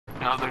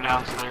No, they're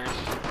downstairs.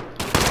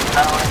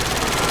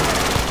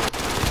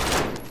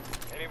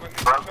 Anyone need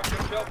to check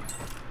your job?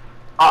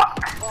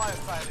 Fire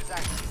sale is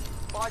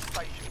active. Buy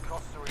station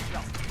costs are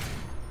adjusted.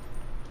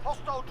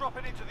 Hostile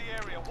dropping into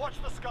the area. Watch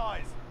the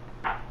skies.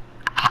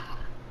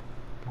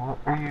 What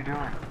are you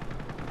doing?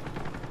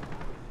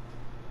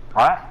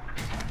 What?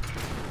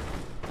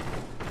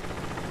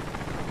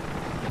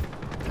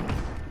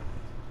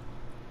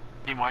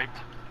 Team wiped.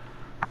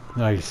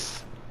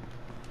 Nice.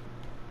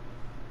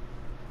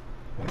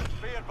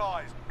 Be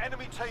advised,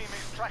 enemy team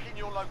is tracking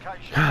your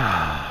location.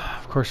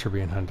 Of course you're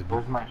being hunted.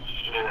 Where's my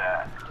shit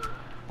at?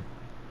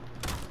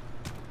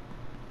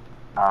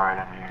 Alright,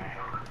 I'm here.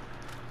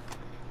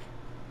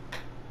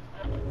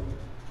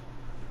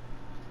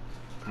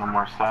 No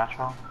more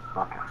satchel?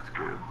 Fucking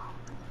Skuba.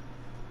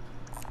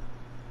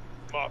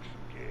 Mark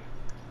some gear.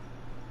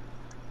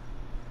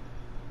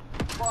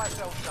 Fire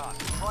sale done.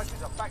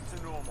 Prices are back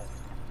to normal.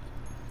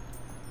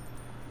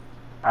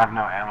 I have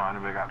no ammo.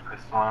 Anybody got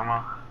pistol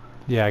ammo?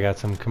 Yeah, I got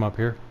some. Come up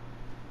here.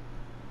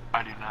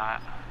 I do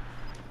not.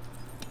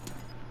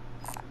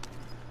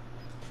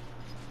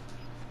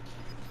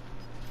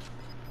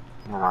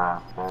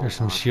 There's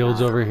some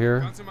shields over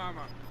here. Got some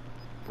ammo.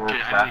 There's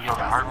Okay, I need to get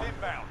my satchel.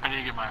 Inbound. I need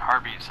to get my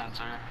heartbeat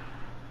sensor.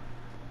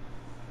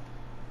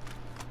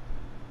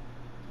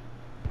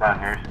 Down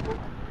here.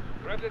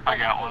 I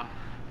got one.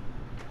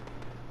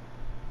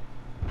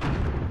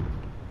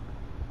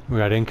 We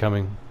got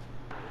incoming.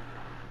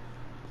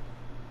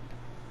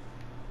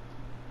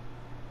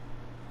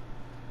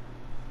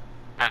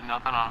 Got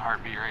nothing on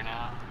heartbeat right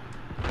now.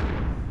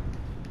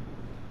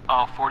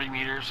 Oh, 40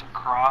 meters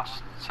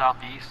across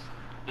southeast.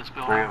 This 3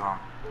 building. of them.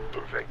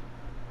 Perfect.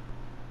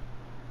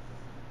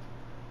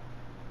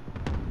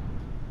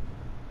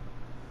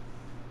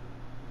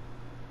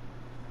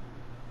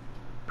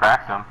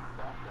 Cracked them.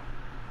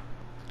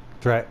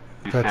 Threat.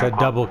 You Threat's stand a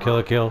close double to killer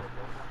it. kill.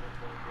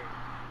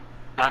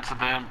 That's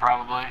them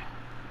probably.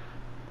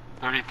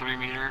 33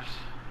 meters.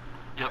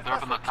 Yep, they're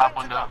up in the That's top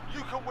protected window. up.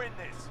 You can win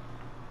this.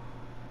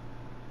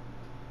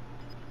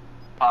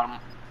 Bottom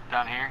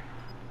down here.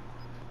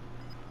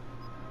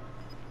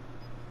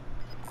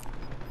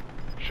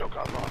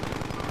 Shotgun rod.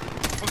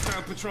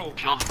 Hostile patrol.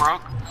 Shields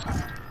broke.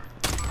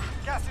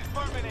 Gas is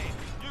moving in.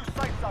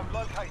 New safe zone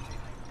located.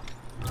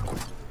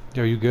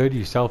 Yo, you good?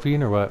 You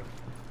selfieing or what?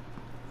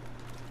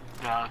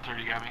 No,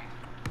 30 got me.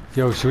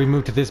 Yo, should we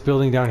move to this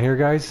building down here,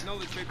 guys?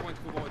 Knowledge checkpoint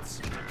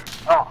forwards.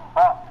 Oh,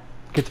 fuck.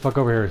 Get the fuck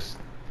over here.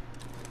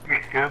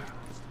 Okay, good.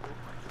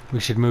 We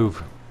should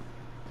move.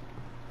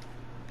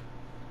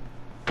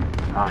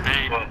 Oh,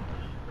 Grenade. shit.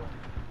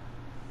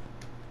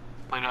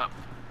 Clean up.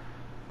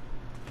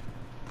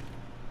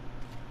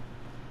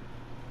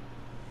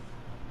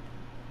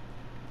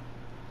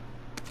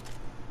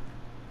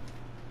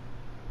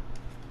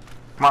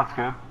 Come on,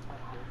 Skuba.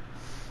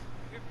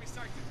 Give me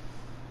sighted.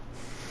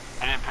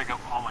 I didn't pick up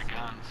all my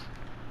guns.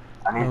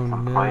 I need Oh,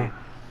 some no. plates.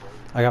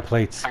 I got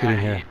plates. I Get got in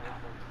here. 8.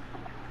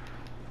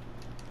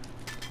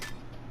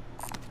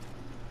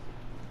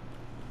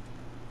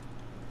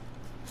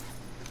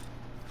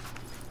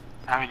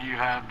 How many do you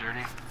have, Dirty?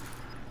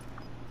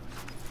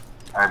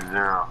 I have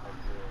 0.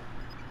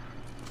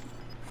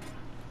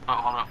 Oh,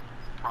 hold up.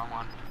 Wrong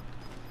one.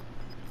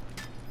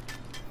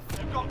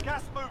 You've got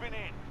gas moving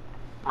in.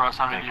 Russ,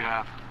 how many do you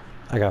have?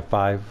 I got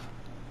 5.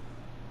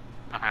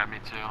 Okay, me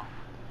too.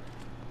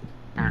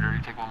 Here,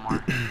 Dirty, take one more.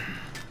 Our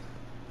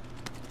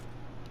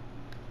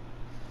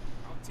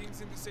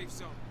team's in the safe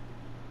zone.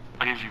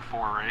 That gives you 4,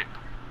 right?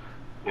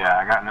 Yeah,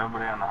 I got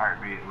nobody on the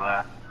heartbeat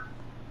left.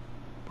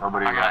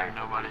 Nobody I got right.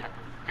 nobody.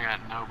 I got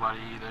nobody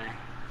either.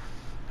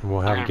 And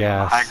we'll They're have gonna be on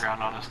the high gas.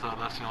 ground on us though,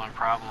 that's the only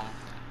problem.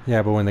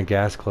 Yeah, but when the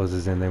gas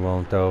closes in, they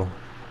won't though.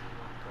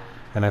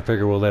 And I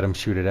figure we'll let them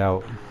shoot it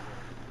out.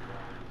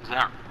 Is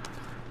that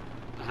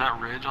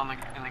ridge on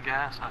in the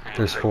gas? Okay.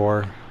 There's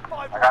 4.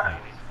 I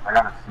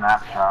got a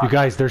snapshot. You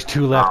guys, there's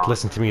 2 left. Oh.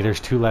 Listen to me. There's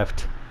 2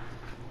 left.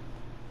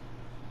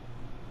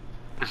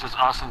 This is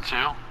us and 2?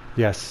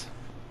 Yes.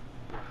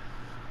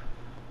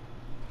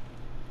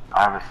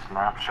 I have a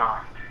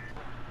snapshot.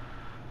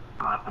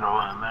 I'm gonna throw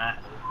in that.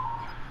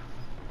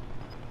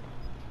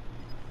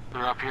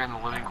 They're up here in the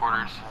living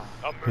quarters.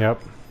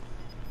 Yep.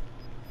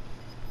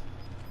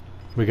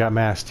 We got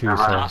mass too, They're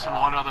so. right. Us and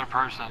one other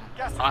person.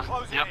 Gas is Us,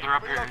 closing yep, in. they're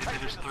up here. Relocating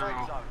They just the threw.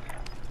 safe zone.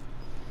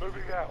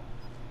 Moving out.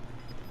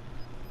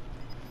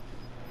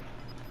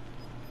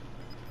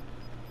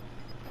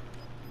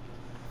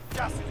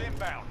 Gas is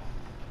inbound.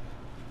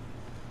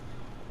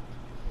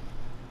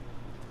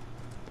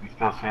 You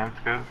still see him,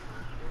 Skuba?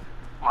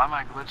 Why am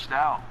I glitched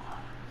out?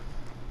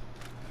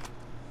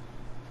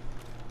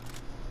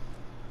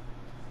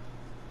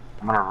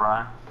 I'm gonna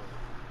run.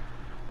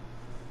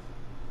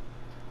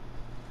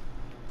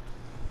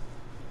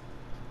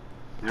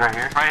 He's right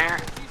here. Right here.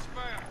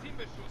 Ceasefire. Team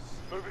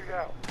visuals. Moving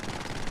out.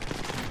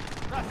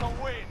 That's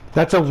a win.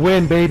 That's a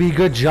win, baby.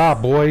 Good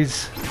job,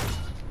 boys.